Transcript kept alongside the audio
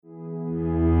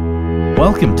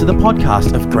Welcome to the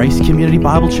podcast of Grace Community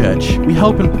Bible Church. We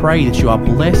hope and pray that you are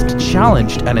blessed,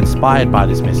 challenged, and inspired by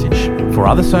this message. For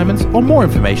other sermons or more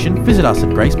information, visit us at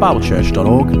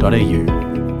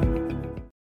gracebiblechurch.org.au.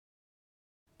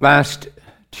 Last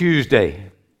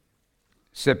Tuesday,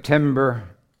 September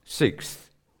 6th,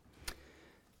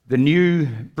 the new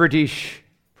British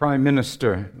Prime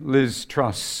Minister, Liz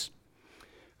Truss,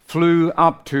 flew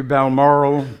up to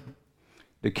Balmoral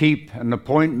to keep an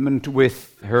appointment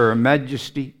with Her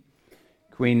Majesty,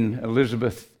 Queen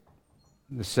Elizabeth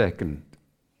II.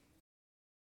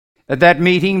 At that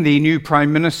meeting, the new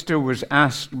Prime Minister was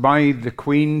asked by the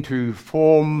Queen to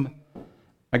form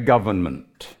a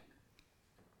government.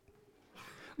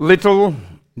 Little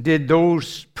did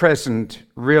those present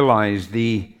realize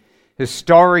the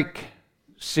historic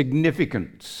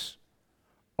significance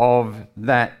of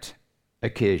that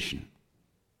occasion.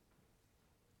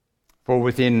 For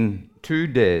within 2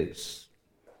 days,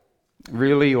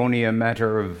 really only a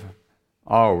matter of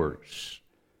hours,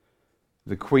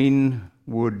 the Queen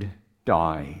would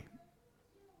die.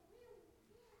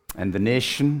 And the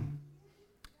nation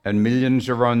and millions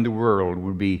around the world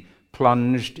would be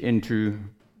plunged into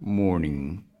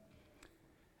mourning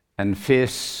and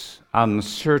face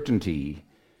uncertainty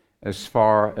as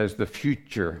far as the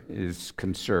future is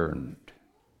concerned.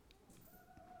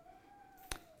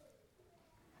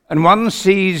 And one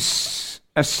sees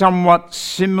a somewhat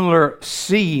similar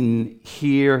scene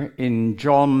here in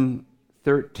John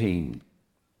 13.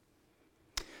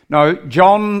 Now,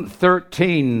 John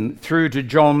 13 through to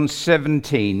John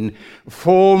 17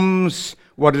 forms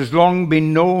what has long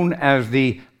been known as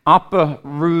the upper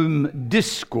room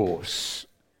discourse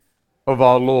of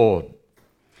our Lord.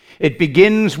 It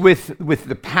begins with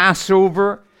the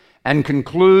Passover and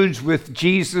concludes with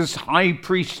Jesus' high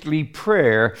priestly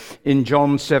prayer in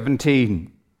John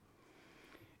 17.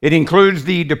 It includes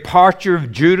the departure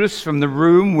of Judas from the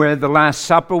room where the Last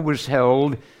Supper was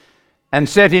held and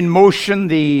set in motion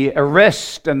the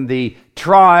arrest and the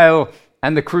trial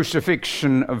and the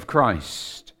crucifixion of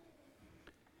Christ.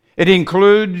 It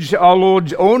includes our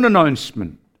Lord's own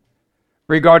announcement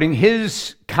regarding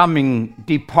his coming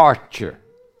departure.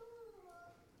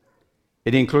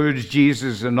 It includes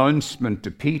Jesus' announcement to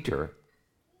Peter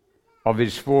of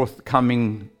his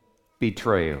forthcoming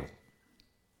betrayal.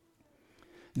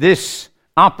 This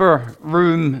upper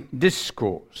room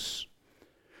discourse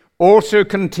also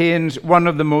contains one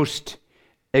of the most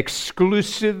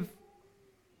exclusive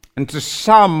and to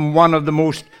some one of the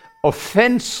most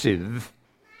offensive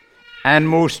and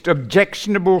most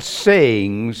objectionable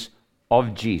sayings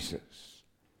of Jesus.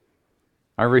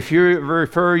 I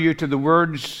refer you to the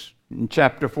words in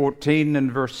chapter 14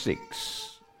 and verse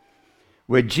 6,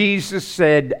 where Jesus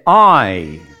said,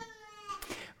 I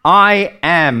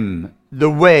am the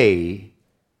way,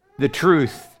 the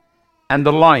truth, and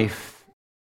the life.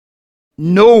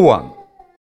 No one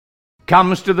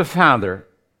comes to the Father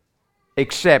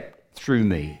except through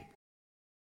me.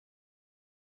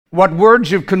 What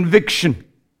words of conviction,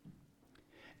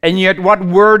 and yet what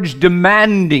words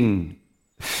demanding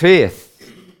faith.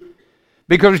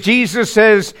 Because Jesus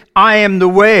says, I am the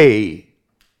way.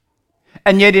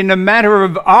 And yet in a matter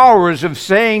of hours of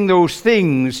saying those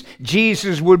things,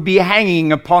 Jesus would be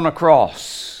hanging upon a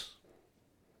cross.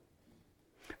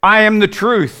 I am the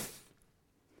truth.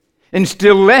 In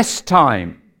still less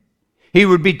time, he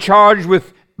would be charged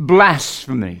with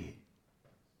blasphemy.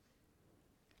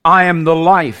 I am the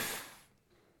life.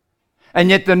 And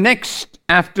yet the next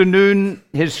afternoon,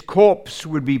 his corpse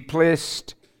would be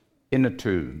placed in a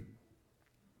tomb.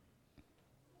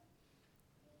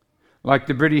 Like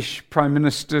the British Prime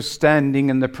Minister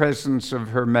standing in the presence of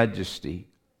Her Majesty,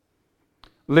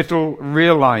 little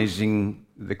realizing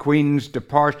the Queen's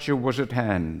departure was at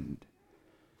hand,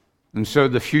 and so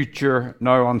the future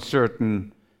now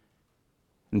uncertain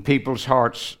and people's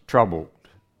hearts troubled.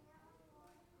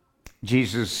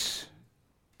 Jesus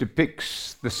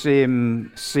depicts the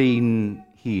same scene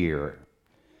here,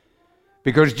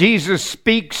 because Jesus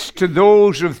speaks to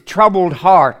those with troubled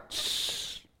hearts.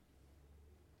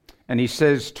 And he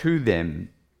says to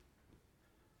them,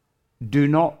 do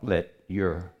not let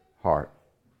your heart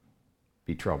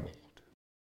be troubled.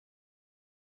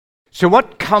 So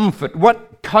what comfort,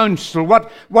 what counsel,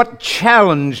 what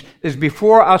challenge is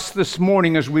before us this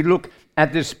morning as we look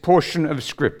at this portion of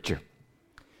Scripture?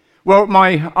 Well,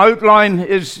 my outline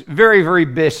is very, very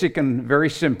basic and very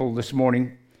simple this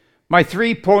morning. My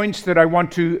 3 points that I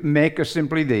want to make are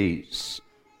simply these.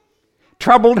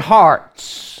 Troubled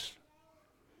hearts.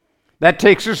 That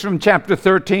takes us from chapter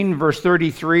 13, verse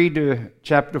 33 to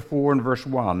chapter 4 and verse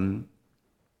 1.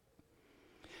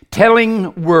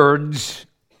 Telling words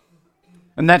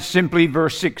And that's simply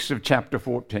verse 6 of chapter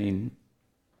 14.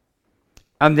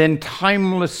 And then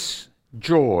timeless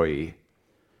joy,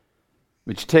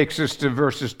 which takes us to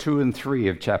verses 2 and 3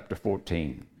 of chapter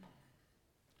 14.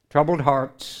 Troubled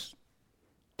hearts,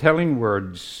 telling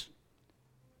words,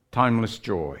 timeless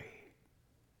joy.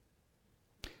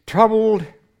 Troubled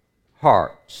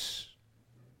hearts.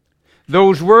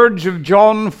 Those words of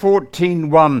John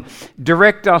 14:1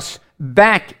 direct us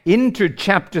back into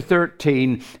chapter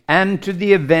 13 and to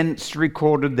the events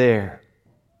recorded there.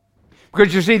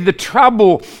 Because you see, the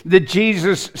trouble that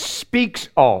Jesus speaks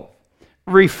of,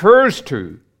 refers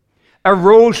to,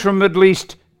 arose from at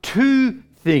least two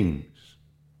things.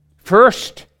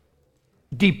 First,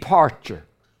 departure.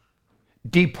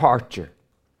 Departure.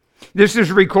 This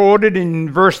is recorded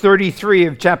in verse 33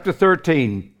 of chapter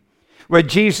 13, where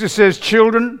Jesus says,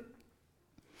 "Children,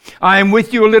 I am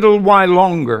with you a little while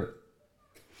longer.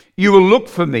 You will look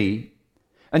for me.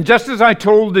 And just as I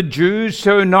told the Jews,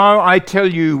 so now I tell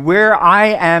you, where I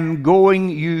am going,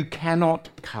 you cannot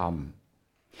come."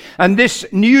 And this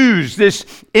news,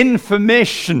 this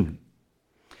information,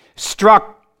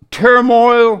 struck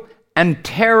turmoil and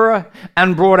terror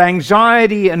and brought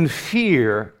anxiety and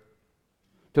fear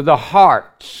to the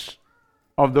hearts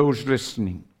of those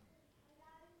listening.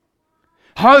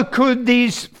 How could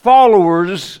these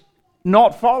followers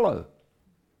not follow?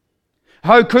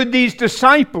 How could these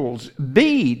disciples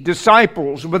be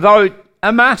disciples without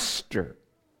a master?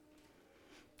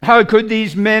 How could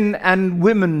these men and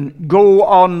women go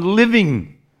on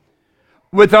living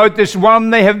without this one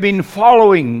they have been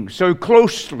following so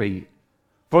closely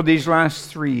for these last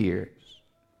 3 years?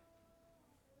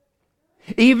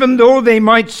 Even though they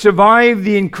might survive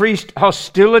the increased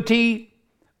hostility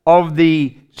of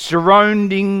the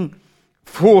surrounding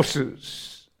forces,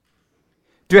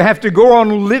 to have to go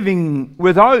on living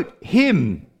without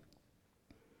him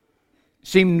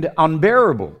seemed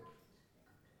unbearable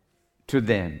to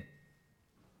them.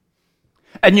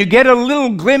 And you get a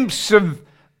little glimpse of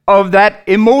that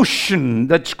emotion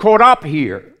that's caught up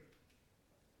here.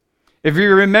 If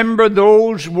you remember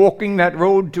those walking that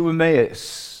road to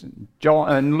Emmaus, John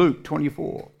and Luke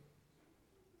 24,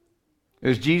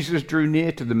 as Jesus drew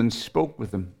near to them and spoke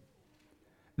with them,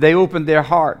 they opened their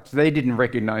hearts. They didn't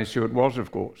recognize who it was,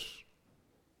 of course,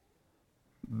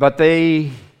 but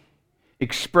they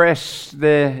expressed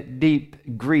their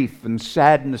deep grief and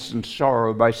sadness and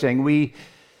sorrow by saying, we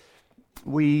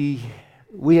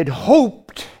had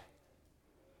hoped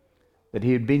that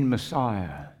he had been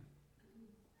Messiah,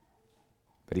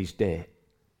 but he's dead.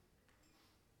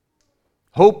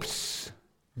 Hopes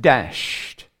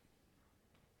dashed.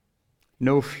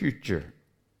 No future.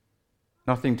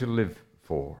 Nothing to live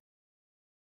for.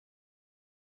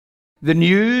 The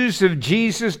news of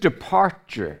Jesus'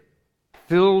 departure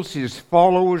fills his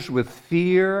followers with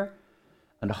fear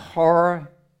and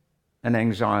horror and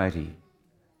anxiety.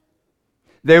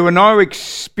 They were now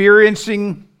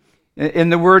experiencing, in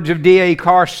the words of D.A.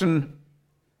 Carson,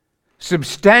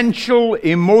 substantial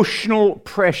emotional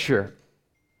pressure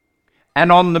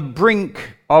and on the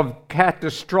brink of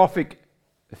catastrophic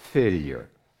failure.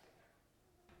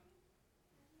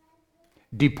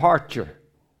 Departure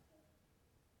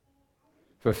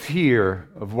for fear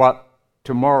of what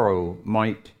tomorrow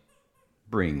might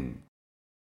bring.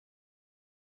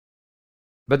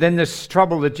 But then this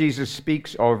trouble that Jesus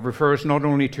speaks of refers not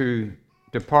only to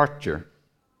departure,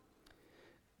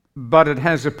 but it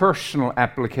has a personal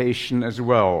application as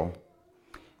well,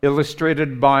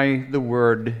 illustrated by the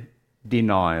word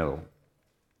denial.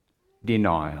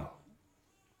 Denial.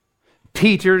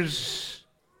 Peter's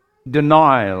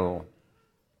denial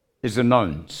is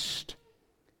announced.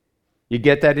 You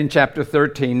get that in chapter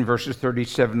 13, verses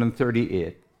 37 and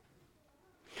 38.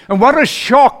 And what a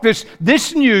shock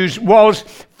this news was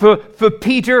for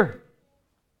Peter.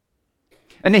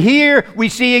 And here we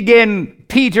see again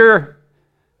Peter,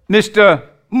 Mr.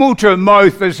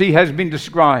 Motormouth, as he has been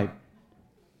described.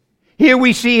 Here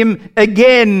we see him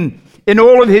again in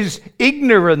all of his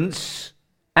ignorance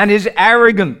and his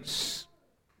arrogance.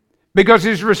 Because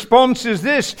his response is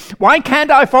this: why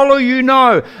can't I follow you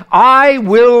now? I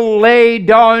will lay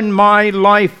down my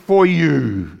life for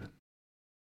you.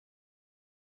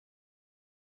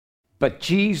 But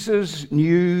Jesus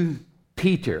knew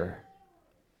Peter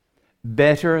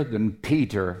better than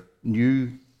Peter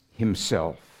knew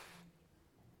himself.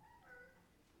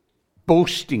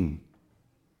 Boasting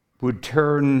would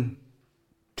turn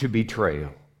to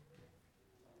betrayal.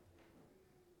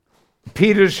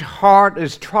 Peter's heart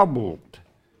is troubled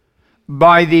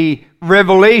by the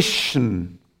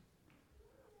revelation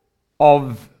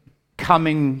of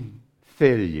coming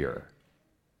failure,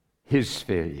 his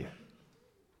failure.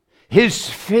 his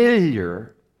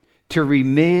failure to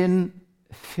remain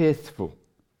faithful.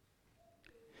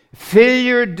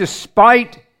 Failure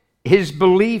despite his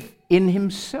belief in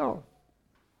himself.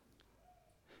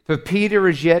 For Peter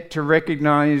is yet to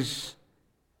recognize,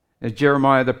 as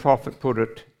Jeremiah the prophet put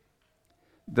it,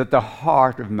 that the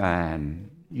heart of man,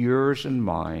 yours and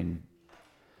mine,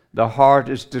 the heart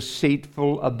is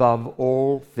deceitful above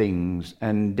all things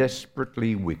and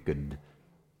desperately wicked.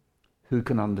 Who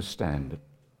can understand it?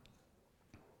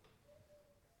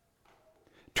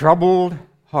 Troubled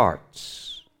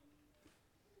hearts.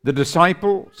 The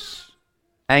disciples,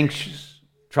 anxious,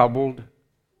 troubled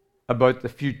about the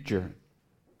future.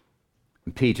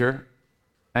 And Peter,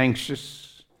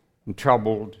 anxious and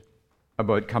troubled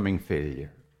about coming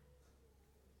failure.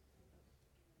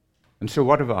 And so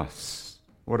what of us?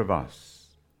 What of us?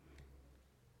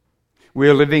 We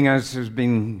are living, as has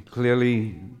been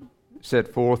clearly set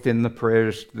forth in the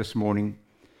prayers this morning,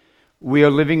 we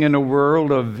are living in a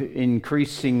world of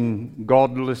increasing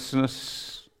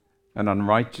godlessness and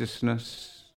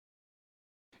unrighteousness.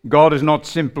 God is not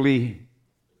simply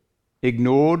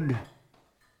ignored,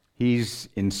 he's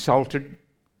insulted.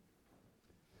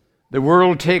 The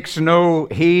world takes no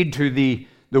heed to the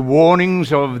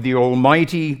warnings of the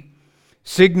Almighty,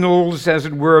 signals, as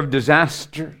it were, of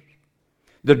disaster.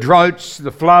 The droughts,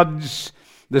 the floods,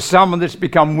 the summer that's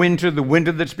become winter, the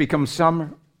winter that's become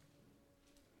summer.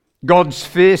 God's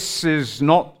face is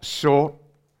not sought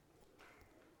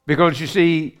because, you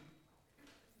see,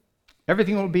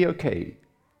 everything will be okay.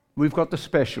 We've got the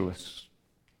specialists.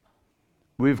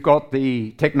 We've got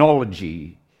the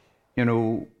technology.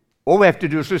 All we have to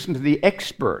do is listen to the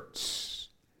experts.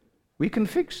 We can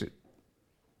fix it.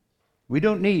 We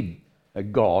don't need a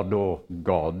god or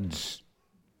gods.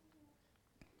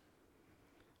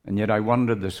 And yet I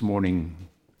wonder this morning,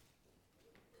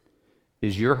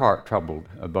 is your heart troubled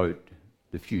about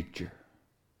the future?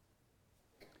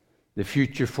 The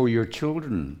future for your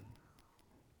children.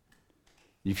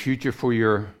 The future for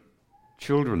your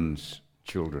children's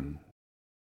children.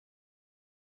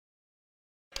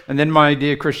 And then, my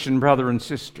dear Christian brother and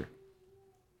sister,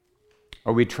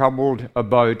 are we troubled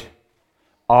about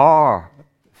our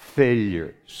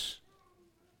failures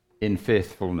in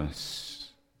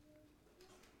faithfulness?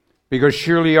 Because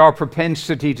surely our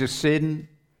propensity to sin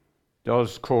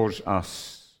does cause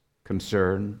us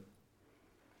concern.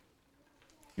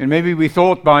 And maybe we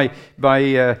thought by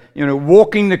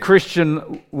walking the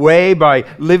Christian way, by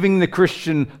living the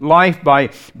Christian life,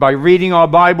 by reading our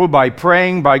Bible, by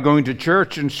praying, by going to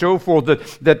church and so forth,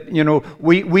 that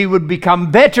we would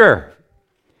become better.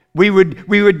 We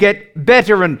would get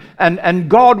better, and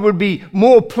God would be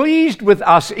more pleased with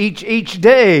us each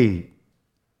day.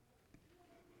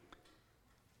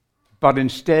 But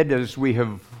instead, as we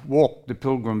have walked the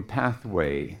pilgrim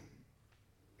pathway,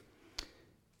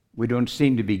 we don't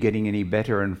seem to be getting any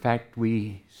better. In fact,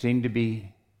 we seem to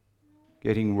be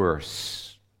getting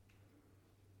worse.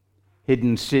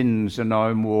 Hidden sins are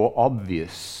now more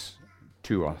obvious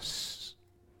to us.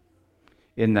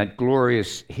 In that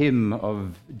glorious hymn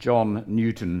of John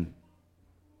Newton,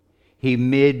 he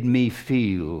made me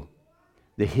feel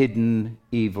the hidden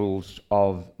evils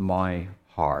of my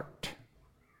heart.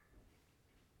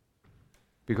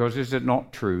 Because is it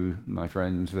not true, my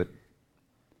friends, that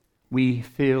we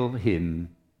fail him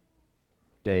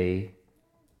day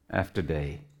after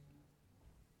day?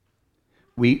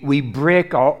 We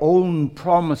break our own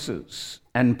promises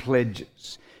and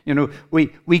pledges.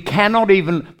 We cannot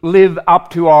even live up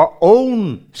to our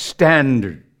own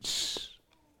standards.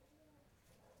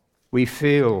 We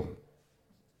fail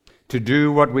to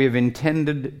do what we have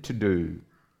intended to do.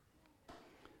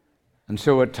 And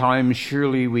so at times,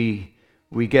 surely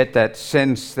we get that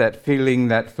sense, that feeling,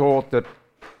 that thought that,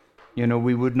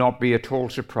 we would not be at all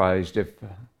surprised if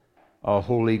our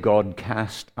holy God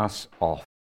cast us off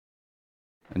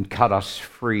and cut us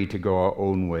free to go our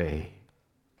own way.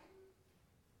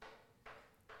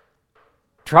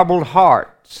 Troubled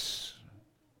hearts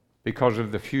because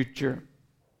of the future.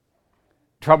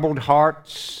 Troubled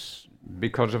hearts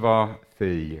because of our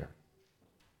failure.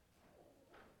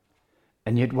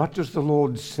 And yet, what does the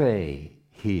Lord say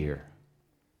here?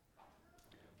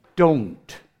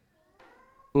 Don't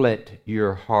let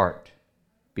your heart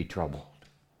be troubled.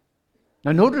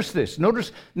 Now notice this.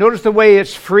 Notice the way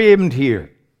it's framed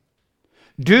here.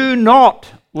 Do not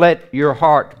let your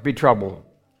heart be troubled.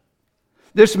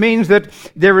 This means that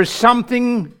there is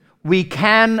something we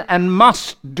can and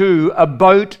must do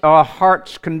about our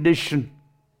heart's condition.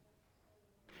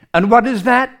 And what is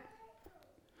that?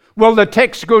 Well, the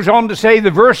text goes on to say,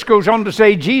 the verse goes on to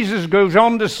say, Jesus goes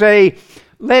on to say,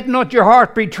 let not your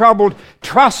heart be troubled.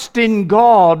 Trust in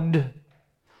God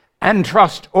and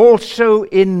trust also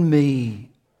in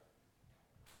me.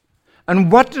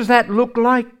 And what does that look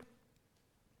like?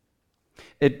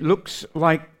 It looks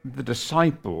like the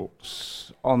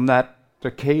disciples on that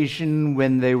occasion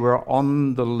when they were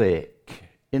on the lake,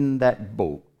 in that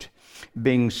boat,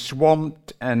 being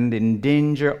swamped and in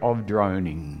danger of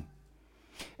drowning.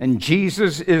 And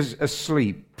Jesus is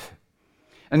asleep.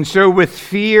 And so with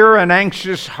fear and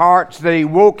anxious hearts, they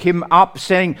woke him up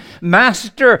saying,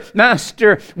 Master,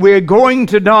 Master, we're going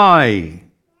to die.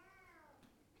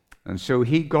 And so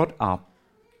he got up,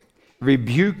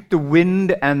 rebuked the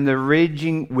wind and the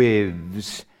raging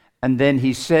waves, and then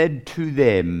he said to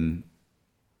them,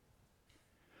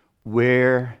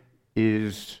 where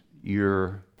is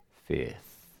your faith?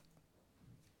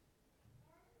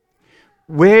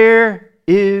 Where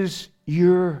is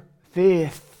your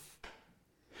faith?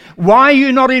 Why are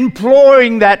you not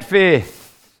employing that faith?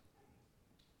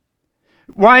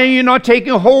 Why are you not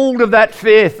taking hold of that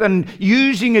faith and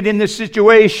using it in the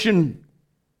situation?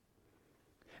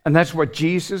 And that's what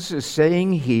Jesus is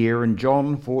saying here in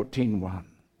John 14:1.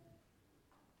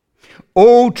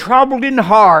 O troubled in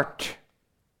heart,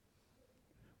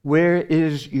 where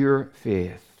is your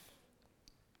faith?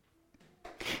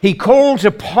 He calls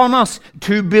upon us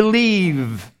to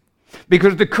believe,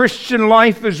 because the Christian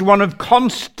life is one of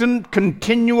constant,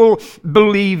 continual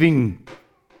believing.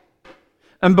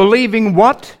 And believing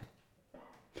what?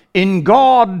 In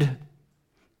God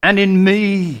and in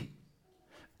me.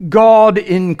 God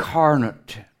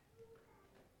incarnate.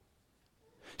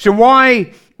 So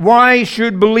why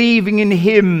should believing in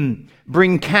Him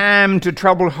bring calm to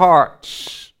troubled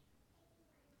hearts?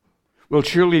 Well,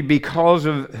 surely because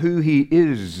of who He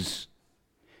is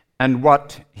and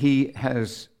what He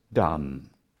has done.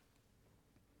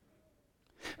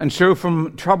 And so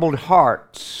from troubled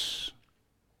hearts,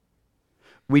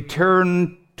 we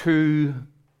turn to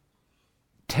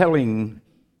telling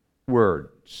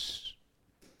words.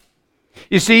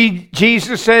 You see,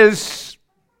 Jesus says,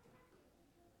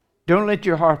 don't let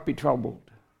your heart be troubled.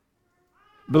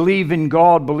 Believe in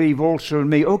God, believe also in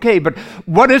me. Okay, but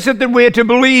what is it that we're to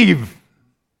believe?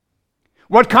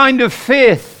 What kind of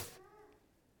faith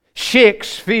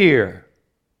shakes fear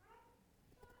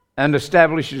and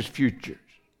establishes futures?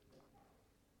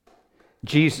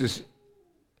 Jesus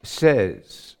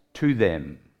says to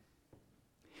them,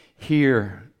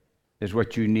 here is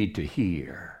what you need to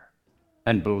hear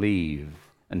and believe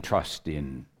and trust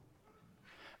in.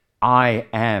 I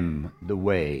am the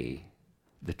way,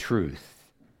 the truth,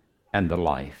 and the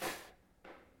life.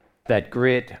 That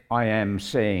great I am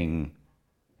saying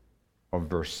of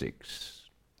verse 6.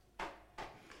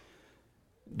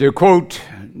 To quote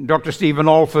Dr. Stephen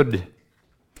Alford,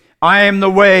 I am the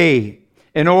way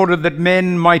in order that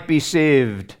men might be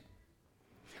saved.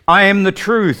 I am the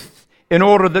truth in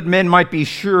order that men might be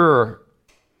sure.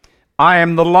 I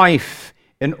am the life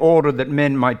in order that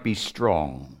men might be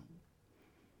strong.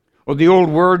 Or the old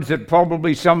words that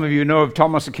probably some of you know of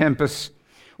Thomas à Kempis,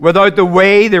 without the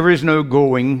way there is no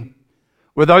going,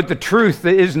 without the truth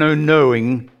there is no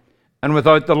knowing, and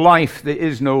without the life there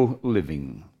is no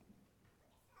living.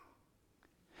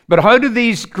 But how do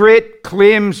these great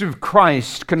claims of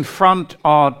Christ confront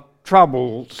our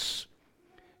troubles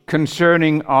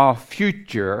concerning our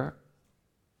future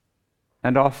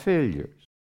and our failures?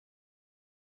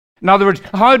 In other words,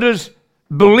 how does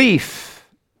belief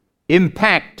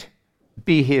impact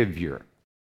behavior?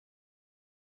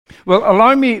 Well,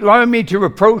 allow me to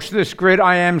approach this great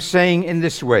I am saying in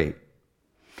this way.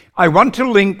 I want to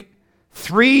link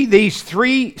these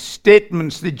three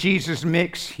statements that Jesus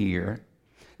makes here,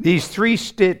 these three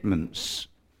statements,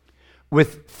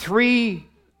 with three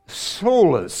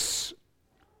solas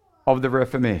of the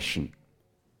Reformation.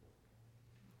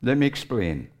 Let me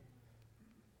explain.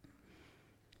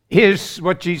 Here's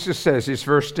what Jesus says, his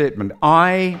first statement.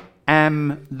 I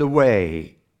am the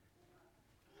way.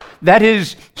 That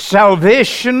is,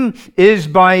 salvation is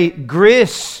by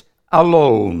grace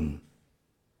alone.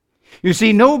 You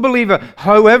see, no believer,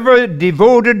 however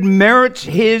devoted, merits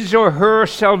his or her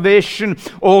salvation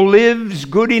or lives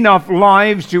good enough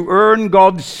lives to earn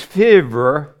God's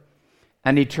favor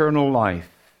and eternal life.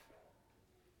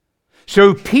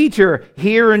 So Peter,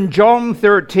 here in John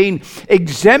 13,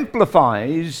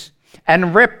 exemplifies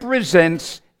and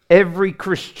represents every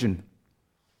Christian.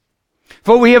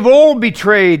 For we have all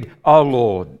betrayed our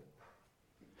Lord.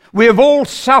 We have all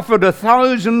suffered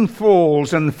 1,000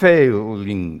 falls and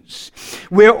failings.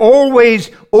 We're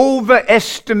always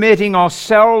overestimating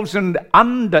ourselves and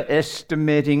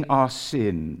underestimating our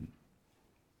sin.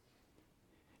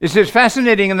 It's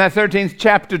fascinating in that 13th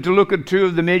chapter to look at two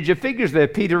of the major figures there,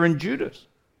 Peter and Judas.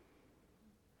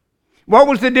 What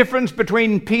was the difference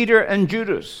between Peter and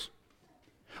Judas?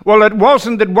 Well, it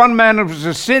wasn't that one man was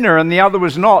a sinner and the other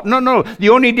was not. No. The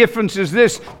only difference is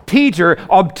this: Peter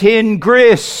obtained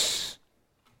grace,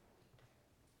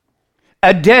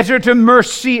 a debtor to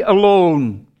mercy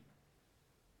alone.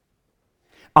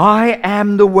 I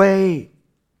am the way.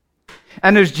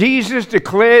 And as Jesus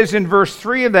declares in verse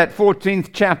 3 of that 14th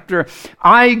chapter,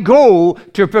 I go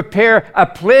to prepare a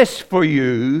place for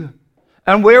you.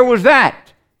 And where was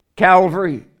that?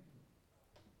 Calvary.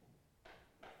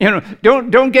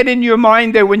 Don't get in your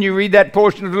mind there when you read that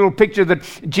portion of the little picture that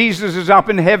Jesus is up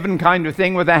in heaven kind of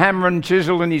thing with a hammer and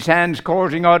chisel in his hands,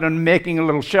 carving out and making a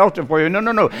little shelter for you.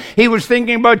 No. He was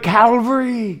thinking about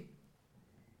Calvary.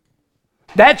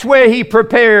 That's where he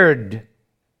prepared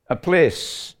a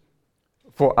place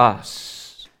for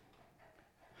us.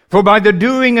 For by the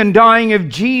doing and dying of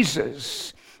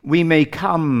Jesus, we may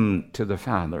come to the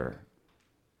Father.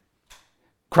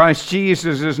 Christ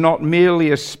Jesus is not merely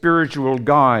a spiritual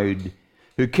guide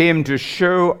who came to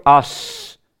show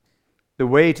us the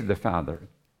way to the Father.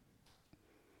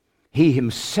 He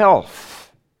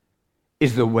himself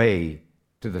is the way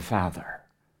to the Father.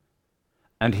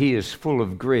 And he is full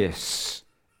of grace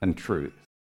and truth.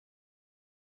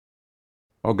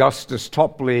 Augustus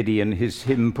Toplady in his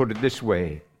hymn put it this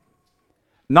way: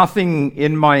 nothing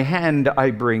in my hand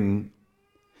I bring,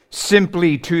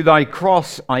 simply to thy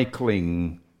cross I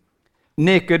cling.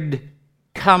 Naked,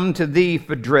 come to thee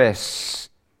for dress.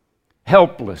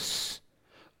 Helpless,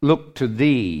 look to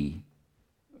thee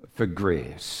for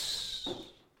grace.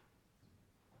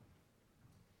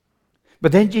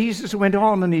 But then Jesus went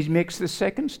on and he makes the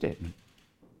second statement.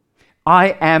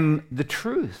 I am the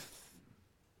truth.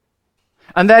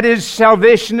 And that is,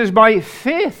 salvation is by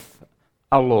faith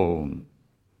alone.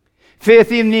 Faith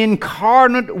in the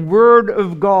incarnate Word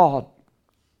of God.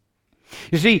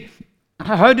 You see,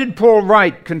 how did Paul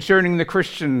write concerning the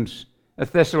Christians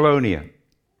at Thessalonica?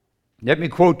 Let me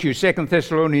quote you 2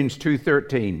 Thessalonians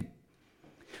 2:13.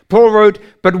 Paul wrote,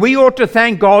 but we ought to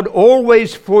thank God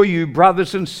always for you,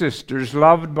 brothers and sisters,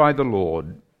 loved by the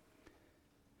Lord,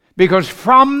 because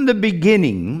from the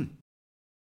beginning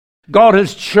God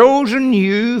has chosen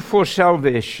you for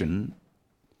salvation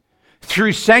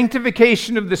through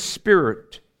sanctification of the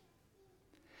Spirit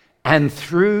and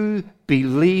through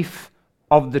belief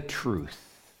of the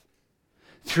truth.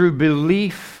 Through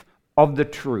belief of the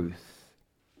truth.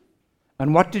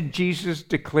 And what did Jesus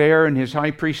declare in his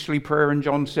high priestly prayer in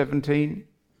John 17?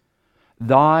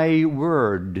 Thy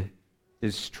word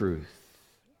is truth.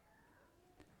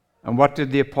 And what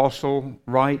did the apostle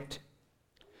write?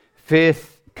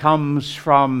 Faith comes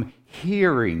from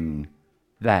hearing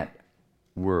that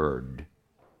word.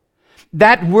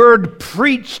 That word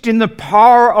preached in the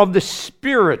power of the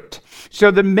Spirit, so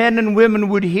that men and women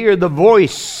would hear the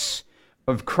voice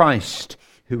of Christ,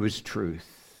 who is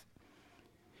truth.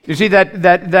 You see,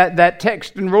 that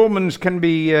text in Romans can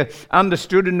be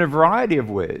understood in a variety of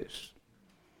ways.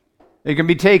 It can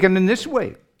be taken in this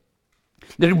way: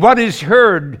 that what is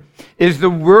heard is the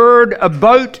word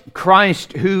about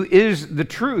Christ, who is the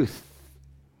truth.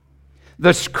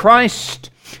 Thus,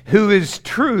 Christ, who is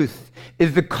truth,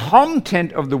 is the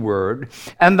content of the word,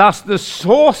 and thus the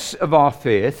source of our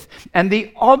faith and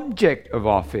the object of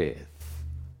our faith.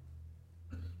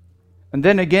 And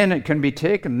then again, it can be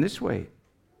taken this way: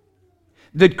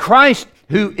 that Christ,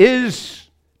 who is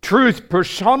truth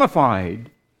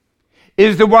personified,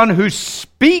 is the one who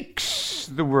speaks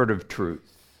the word of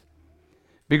truth.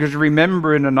 Because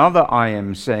remember, in another I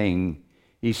am saying,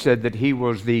 he said that he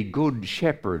was the good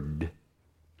shepherd,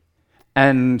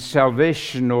 and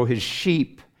salvation, or his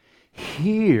sheep,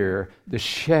 hear the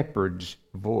shepherd's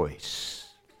voice.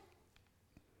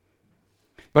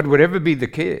 But whatever be the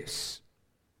case,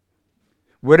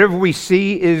 whatever we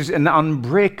see is an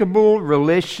unbreakable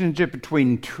relationship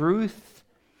between truth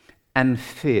and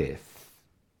faith.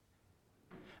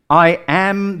 I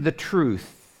am the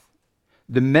truth,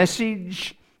 the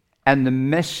message and the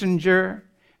messenger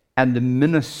and the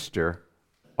minister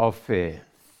of faith.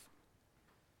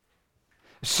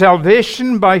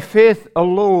 Salvation by faith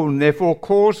alone, therefore,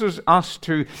 causes us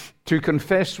to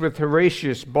confess with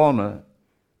Horatius Bonar,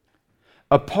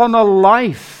 upon a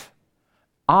life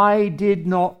I did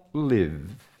not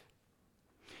live,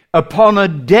 upon a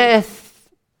death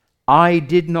I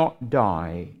did not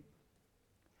die,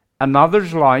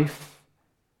 another's life,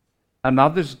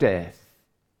 another's death,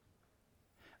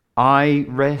 I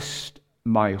rest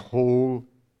my whole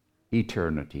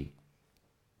eternity.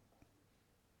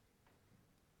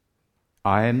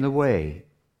 I am the way,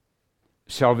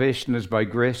 Salvation is by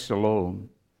grace alone.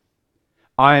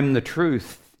 I am the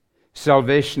truth.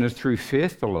 Salvation is through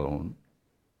faith alone.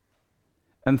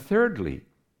 And thirdly,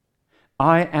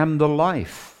 I am the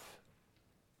life.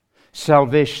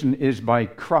 Salvation is by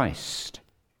Christ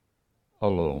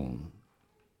alone.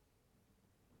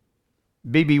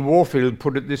 B.B. Warfield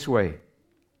put it this way,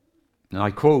 and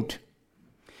I quote,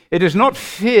 "It is not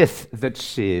faith that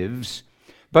saves,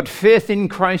 but faith in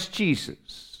Christ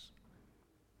Jesus.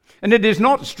 And it is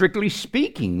not, strictly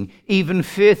speaking, even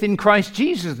faith in Christ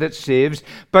Jesus that saves,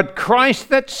 but Christ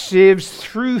that saves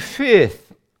through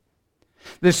faith.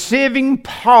 The saving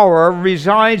power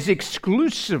resides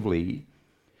exclusively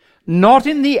not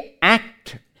in the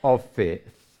act of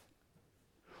faith,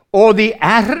 or the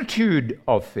attitude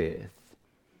of faith,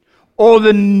 or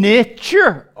the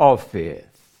nature of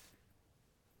faith,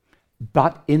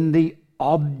 but in the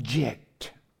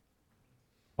object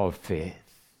of faith,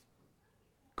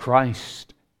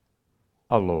 Christ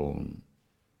alone."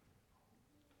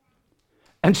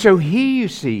 And so he, you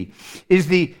see, is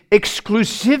the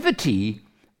exclusivity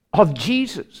of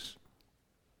Jesus.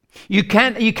 You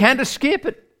can't escape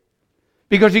it,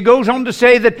 because he goes on to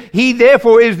say that he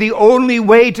therefore is the only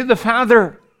way to the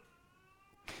Father.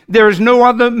 There is no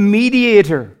other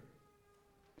mediator.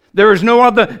 There is no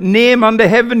other name under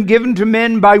heaven given to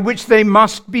men by which they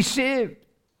must be saved.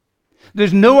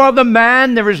 There's no other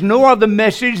man, there is no other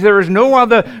message, there is no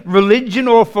other religion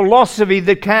or philosophy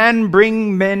that can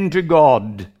bring men to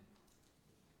God.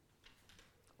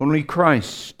 Only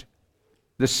Christ,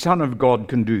 the Son of God,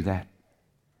 can do that.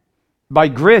 By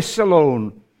grace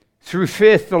alone, through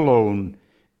faith alone,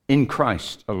 in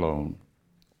Christ alone.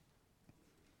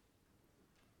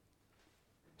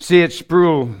 C.H.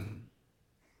 Sproul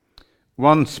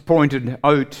once pointed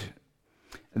out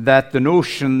that the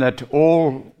notion that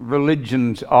all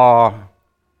religions are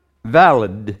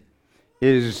valid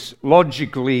is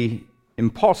logically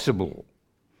impossible,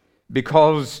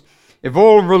 because if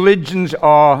all religions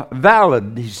are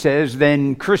valid, he says,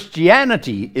 then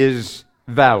Christianity is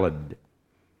valid.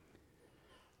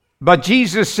 But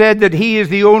Jesus said that he is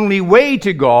the only way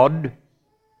to God,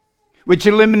 which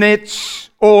eliminates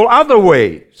all other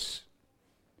ways.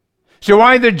 So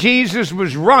either Jesus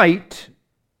was right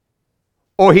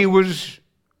or he was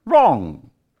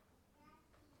wrong.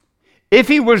 If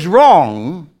he was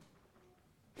wrong,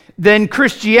 then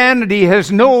Christianity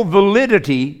has no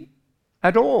validity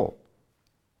at all.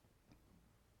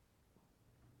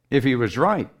 If he was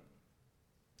right,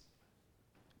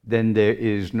 then there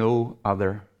is no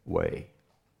other way.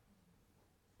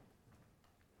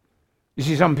 You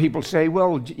see, some people say,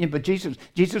 well, but Jesus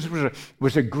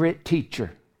was a great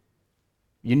teacher.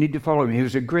 You need to follow him. He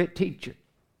was a great teacher.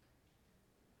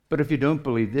 But if you don't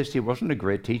believe this, he wasn't a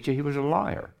great teacher, he was a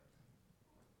liar.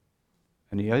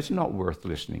 And he is not worth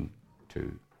listening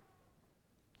to.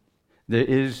 There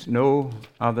is no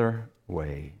other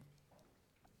way.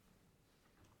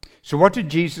 So what did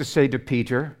Jesus say to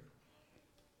Peter?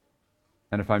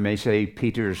 And if I may say,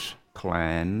 Peter's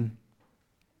clan.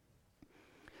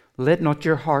 Let not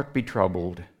your heart be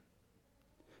troubled.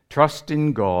 Trust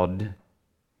in God.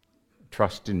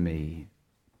 Trust in me.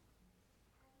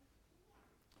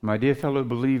 My dear fellow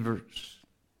believers,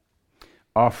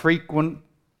 our frequent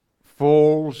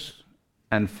falls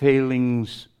and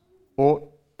failings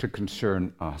ought to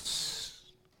concern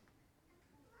us.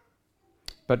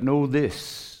 But know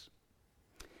this,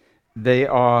 they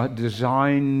are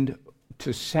designed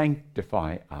to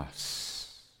sanctify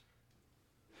us,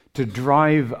 to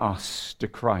drive us to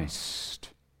Christ,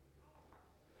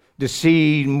 to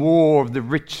see more of the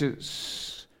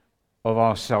riches of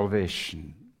our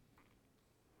salvation.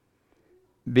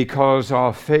 Because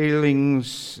our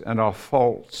failings and our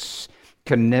faults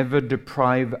can never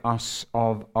deprive us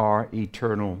of our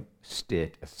eternal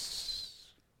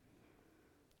status.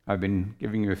 I've been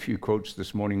giving you a few quotes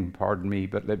this morning, pardon me,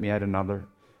 but let me add another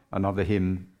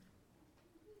hymn.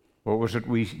 What was it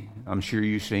I'm sure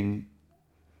you sing?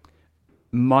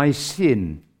 My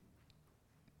sin,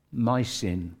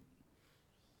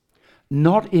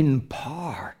 not in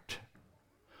part,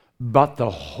 but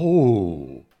the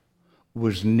whole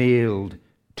was nailed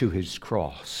to his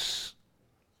cross,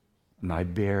 and I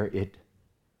bear it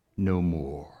no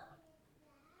more.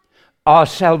 Our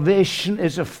salvation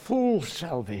is a full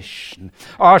salvation.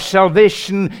 Our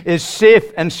salvation is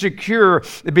safe and secure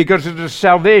because it is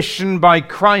salvation by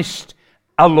Christ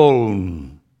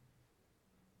alone.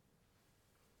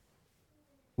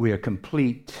 We are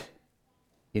complete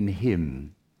in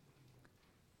him,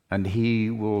 and he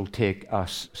will take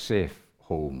us safe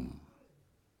home.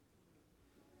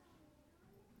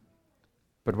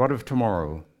 But what of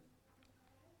tomorrow?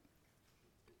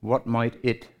 what might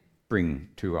it bring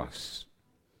to us?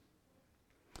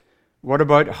 What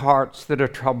about hearts that are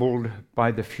troubled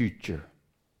by the future?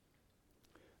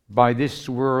 By this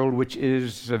world, which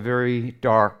is a very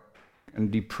dark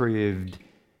and depraved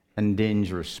and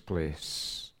dangerous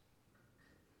place.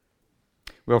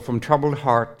 Well, from troubled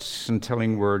hearts and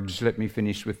telling words, let me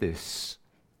finish with this.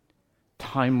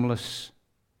 Timeless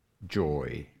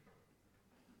joy.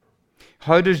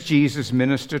 How does Jesus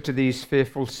minister to these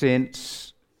faithful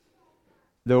saints,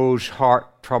 those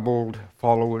heart-troubled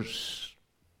followers?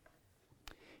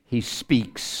 He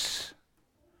speaks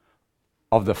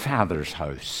of the Father's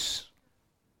house.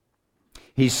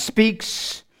 He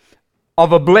speaks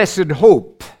of a blessed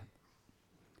hope,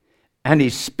 and he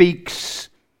speaks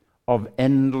of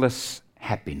endless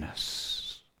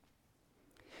happiness.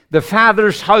 The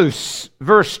Father's house,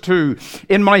 verse 2,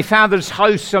 in my Father's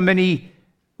house are many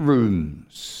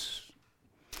rooms.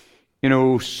 You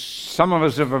know, some of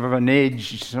us of an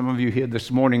age, some of you here this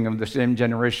morning of the same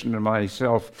generation as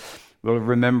myself, will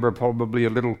remember probably a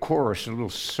little chorus, a little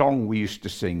song we used to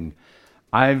sing.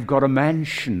 I've got a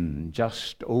mansion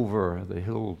just over the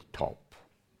hilltop.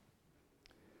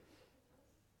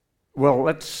 Well,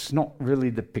 that's not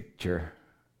really the picture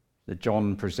that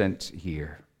John presents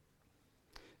here.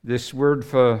 This word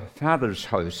for Father's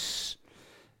house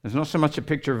is not so much a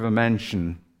picture of a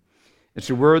mansion. It's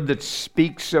a word that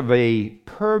speaks of a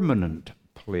permanent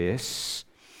place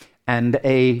and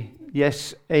a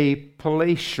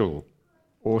palatial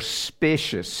or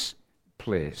spacious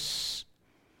place.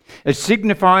 It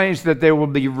signifies that there will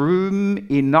be room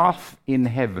enough in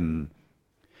heaven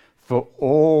for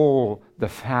all the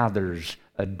Father's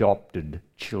adopted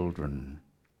children.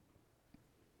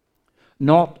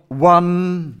 Not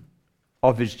one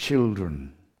of his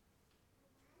children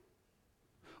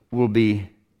will be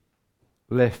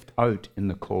left out in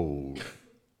the cold.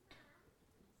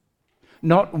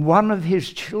 Not one of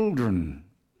his children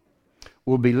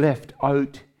will be left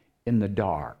out in the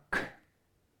dark.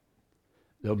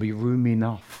 There'll be room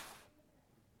enough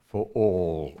for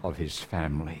all of his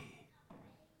family.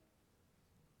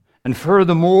 And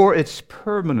furthermore, it's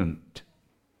permanent.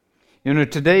 You know,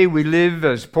 today we live,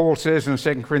 as Paul says in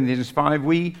 2 Corinthians 5,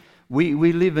 we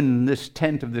live in this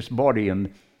tent of this body,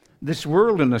 and this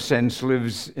world, in a sense,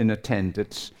 lives in a tent.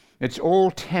 It's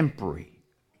all temporary.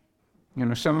 You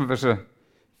know, some of us are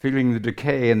feeling the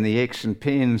decay and the aches and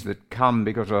pains that come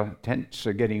because our tents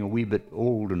are getting a wee bit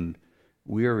old and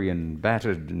weary and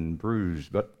battered and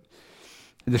bruised. But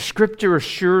the Scripture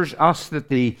assures us that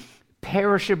the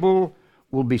perishable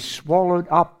will be swallowed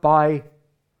up by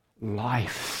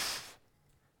life.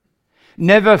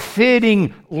 Never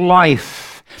fading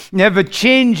life. Never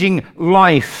changing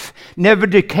life. Never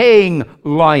decaying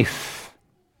life.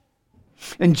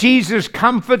 And Jesus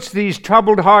comforts these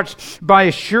troubled hearts by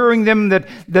assuring them that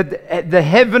the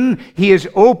heaven he has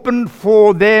opened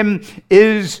for them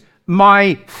is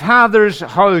my Father's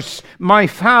house, my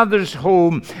Father's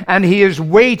home, and he is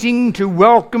waiting to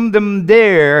welcome them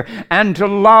there and to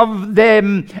love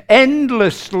them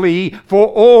endlessly for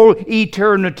all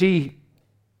eternity.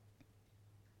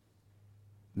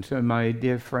 And so, my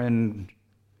dear friend,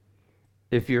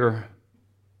 if your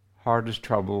heart is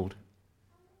troubled,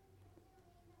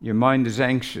 your mind is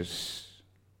anxious,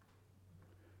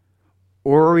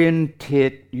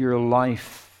 orientate your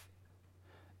life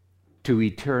to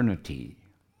eternity,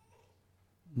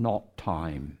 not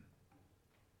time.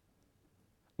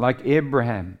 Like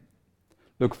Abraham,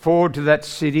 look forward to that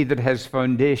city that has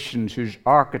foundations, whose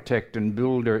architect and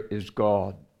builder is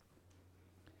God.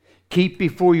 Keep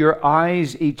before your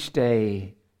eyes each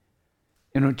day,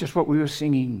 you know, just what we were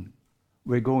singing.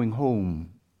 We're going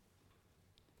home.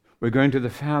 We're going to the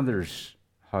Father's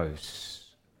house.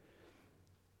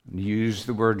 And use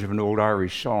the words of an old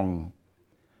Irish song.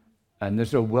 And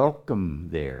there's a welcome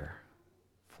there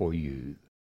for you.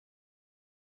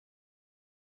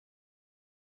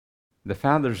 The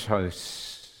Father's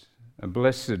house, a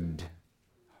blessed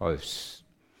house,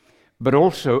 but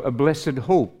also a blessed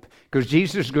hope. Because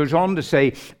Jesus goes on to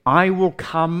say, I will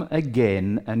come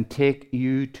again and take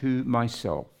you to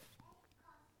myself.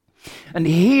 And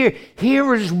here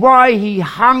is why he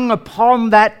hung upon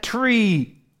that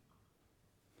tree,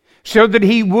 so that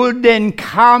he would then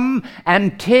come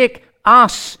and take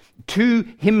us to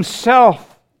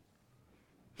himself.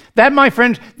 That, my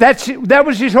friends, that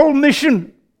was his whole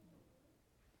mission.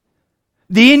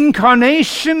 The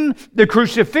incarnation, the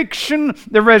crucifixion,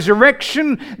 the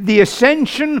resurrection, the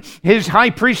ascension, his high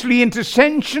priestly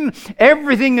intercession,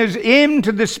 everything is aimed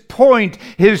to this point,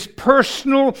 his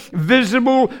personal,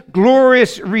 visible,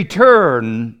 glorious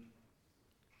return,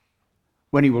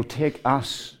 when he will take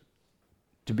us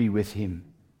to to be with him.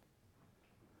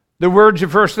 The words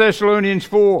of 1 Thessalonians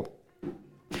 4.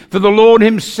 For the Lord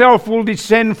himself will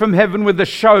descend from heaven with a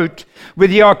shout, with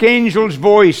the archangel's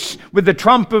voice, with the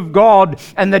trump of God,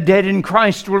 and the dead in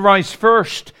Christ will rise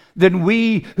first. Then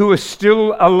we who are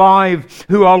still alive,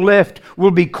 who are left,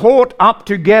 will be caught up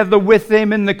together with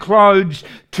them in the clouds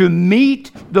to meet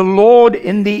the Lord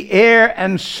in the air.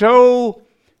 And so,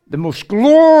 the most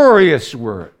glorious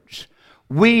words,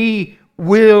 we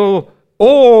will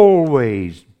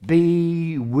always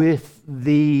be with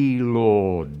the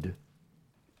Lord.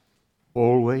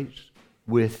 Always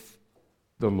with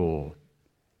the Lord.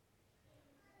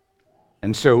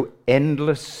 And so,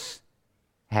 endless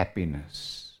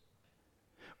happiness.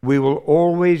 We will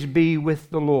always be with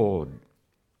the Lord.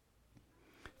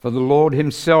 For the Lord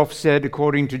himself said,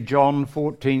 according to John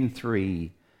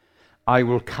 14:3, I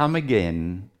will come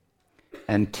again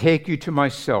and take you to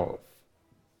myself,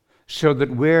 so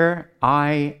that where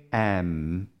I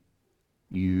am,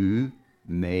 you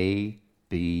may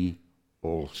be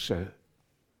also.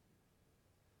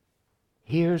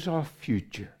 Here's our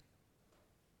future.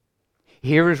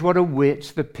 Here is what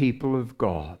awaits the people of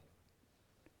God,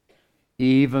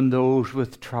 even those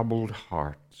with troubled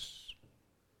hearts.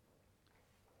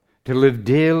 To live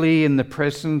daily in the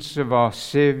presence of our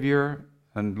Savior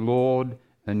and Lord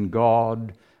and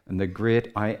God and the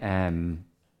great I Am.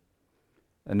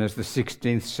 And as the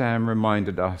 16th Psalm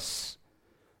reminded us,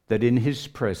 that in his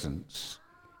presence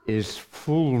is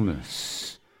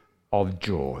fullness of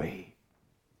joy.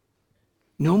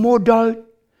 No more doubt,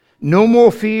 no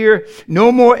more fear,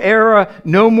 no more error,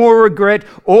 no more regret.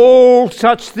 All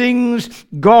such things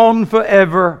gone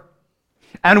forever.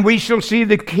 And we shall see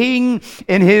the King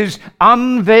in his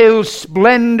unveiled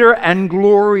splendor and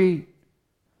glory.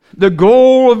 The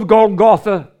goal of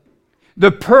Golgotha,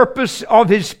 the purpose of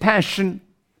his passion,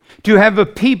 to have a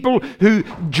people who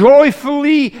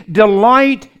joyfully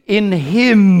delight in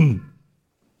him.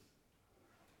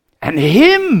 And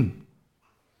him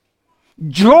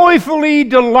joyfully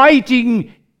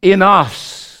delighting in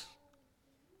us.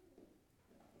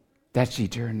 That's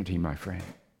eternity, my friend.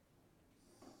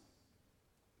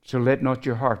 So let not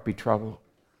your heart be troubled.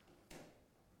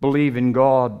 Believe in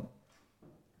God.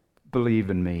 Believe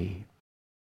in me.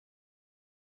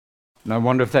 And I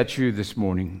wonder if that's you this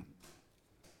morning.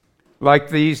 Like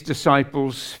these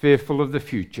disciples, fearful of the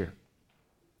future.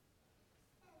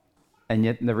 And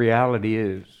yet the reality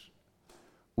is,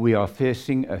 we are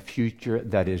facing a future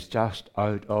that is just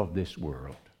out of this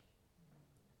world.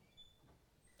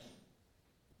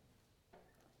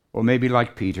 Or maybe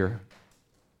like Peter,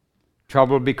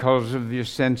 troubled because of your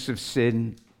sense of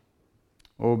sin.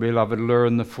 Oh, beloved,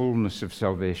 learn the fullness of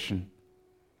salvation.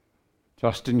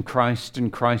 Just in Christ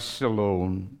and Christ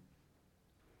alone.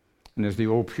 And as the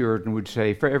old Puritan would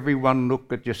say, for every one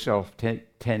look at yourself,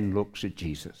 10 looks at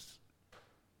Jesus.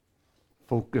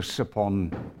 Focus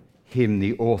upon him,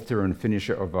 the author and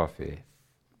finisher of our faith.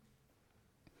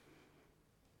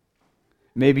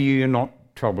 Maybe you're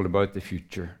not troubled about the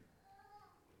future.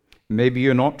 Maybe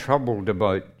you're not troubled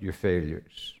about your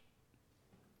failures.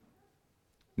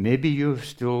 Maybe you're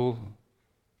still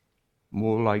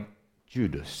more like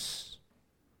Judas.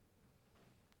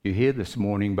 You're here this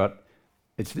morning, but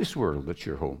it's this world that's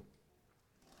your home.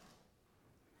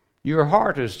 Your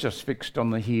heart is just fixed on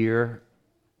the here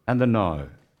and the now.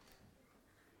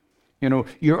 You know,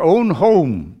 your own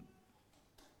home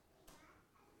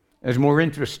is more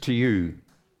interest to you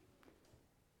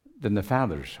than the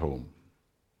Father's home.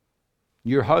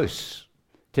 Your house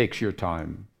takes your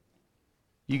time.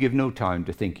 You give no time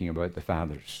to thinking about the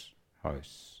Father's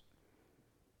house.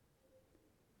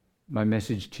 My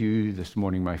message to you this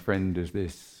morning, my friend, is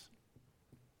this.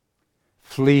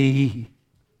 Flee.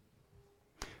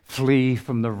 Flee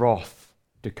from the wrath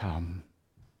to come.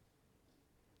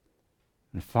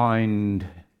 And find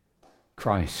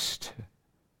Christ,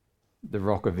 the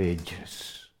Rock of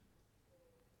Ages,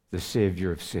 the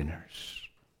Savior of sinners.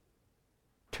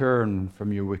 Turn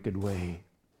from your wicked way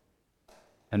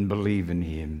and believe in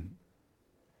him.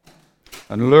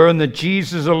 And learn that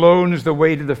Jesus alone is the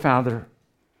way to the Father.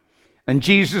 And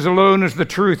Jesus alone is the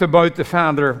truth about the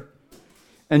Father.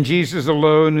 And Jesus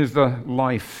alone is the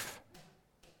life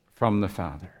from the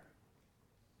Father.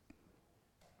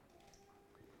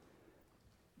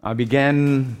 I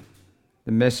began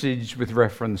the message with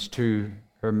reference to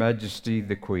Her Majesty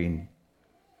the Queen.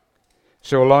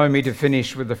 So allow me to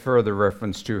finish with a further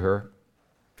reference to her.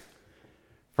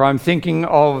 For I'm thinking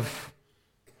of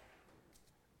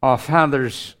our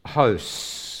Father's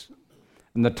house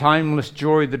and the timeless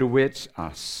joy that awaits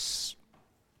us.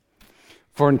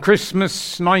 For in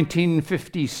Christmas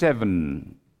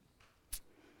 1957,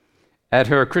 At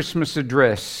her Christmas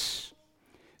address,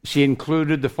 she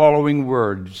included the following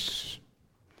words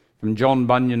from John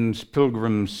Bunyan's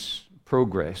Pilgrim's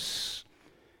Progress.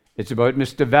 It's about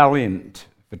Mr. Valiant,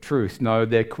 for truth. Now,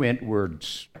 they're quaint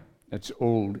words. It's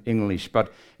old English,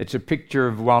 but it's a picture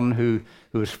of one who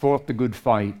has fought the good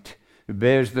fight, who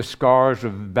bears the scars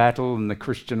of battle and the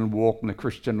Christian walk and the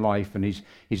Christian life, and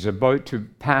he's about to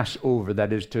pass over,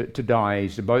 that is, to die.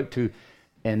 He's about to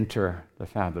enter the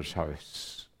Father's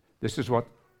house. This is what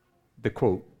the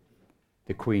quote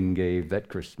the Queen gave that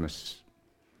Christmas.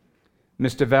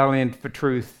 Mr. Valiant, for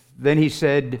truth. Then he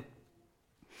said,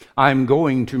 I'm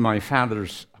going to my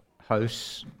Father's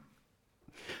house,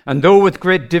 and though with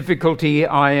great difficulty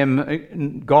I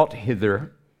am got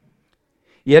hither,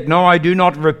 yet now I do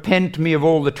not repent me of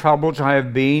all the troubles I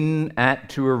have been at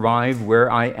to arrive where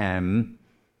I am.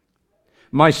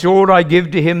 My sword I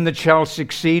give to him that shall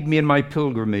succeed me in my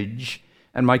pilgrimage,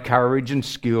 and my courage and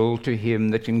skill to him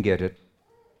that can get it.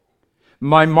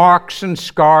 My marks and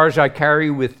scars I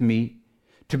carry with me,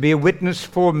 to be a witness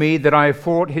for me that I have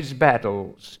fought his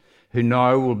battles, who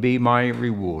now will be my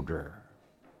rewarder.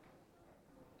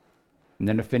 And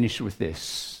then I finish with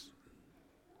this.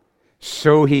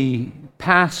 So he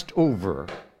passed over,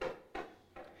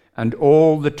 and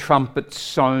all the trumpets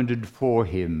sounded for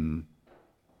him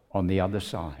on the other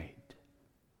side.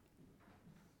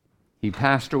 He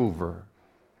passed over,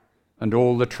 and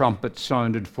all the trumpets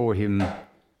sounded for him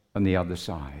on the other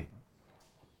side.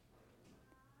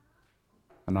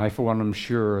 And I, for one, am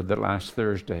sure that last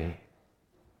Thursday,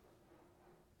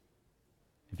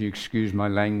 if you excuse my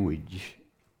language,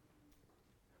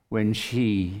 when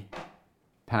she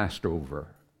passed over,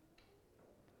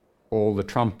 all the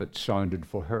trumpets sounded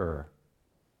for her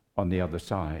on the other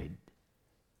side.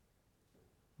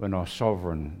 When our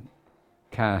sovereign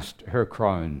cast her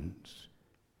crowns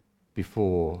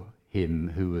before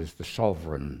him who is the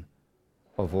sovereign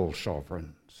of all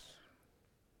sovereigns.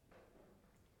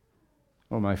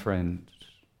 Oh, my friends,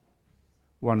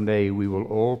 one day we will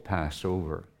all pass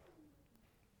over.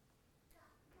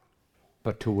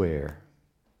 But to where?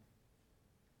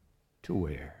 To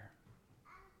where?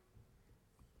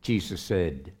 Jesus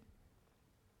said,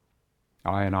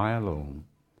 I and I alone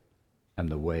am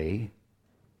the way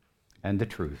and the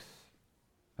truth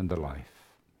and the life.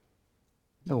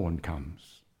 No one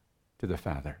comes to the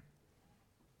Father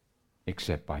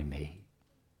except by me.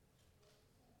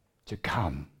 To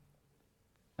come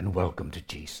and welcome to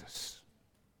Jesus.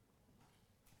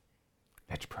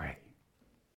 Let's pray.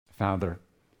 Father,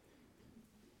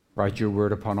 write your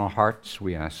word upon our hearts,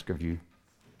 we ask of you.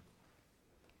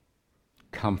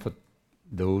 Comfort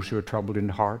those who are troubled in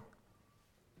heart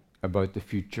about the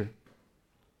future.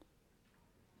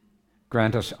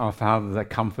 Grant us, our Father, the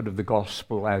comfort of the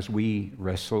gospel as we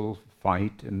wrestle,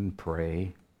 fight, and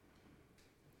pray.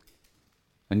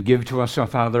 And give to us, our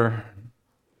Father,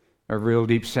 a real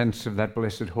deep sense of that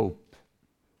blessed hope,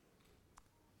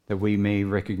 that we may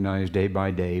recognize day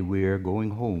by day we are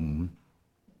going home,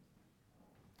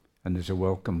 and there's a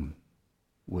welcome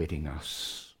waiting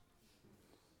us.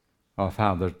 Our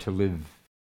Father, to live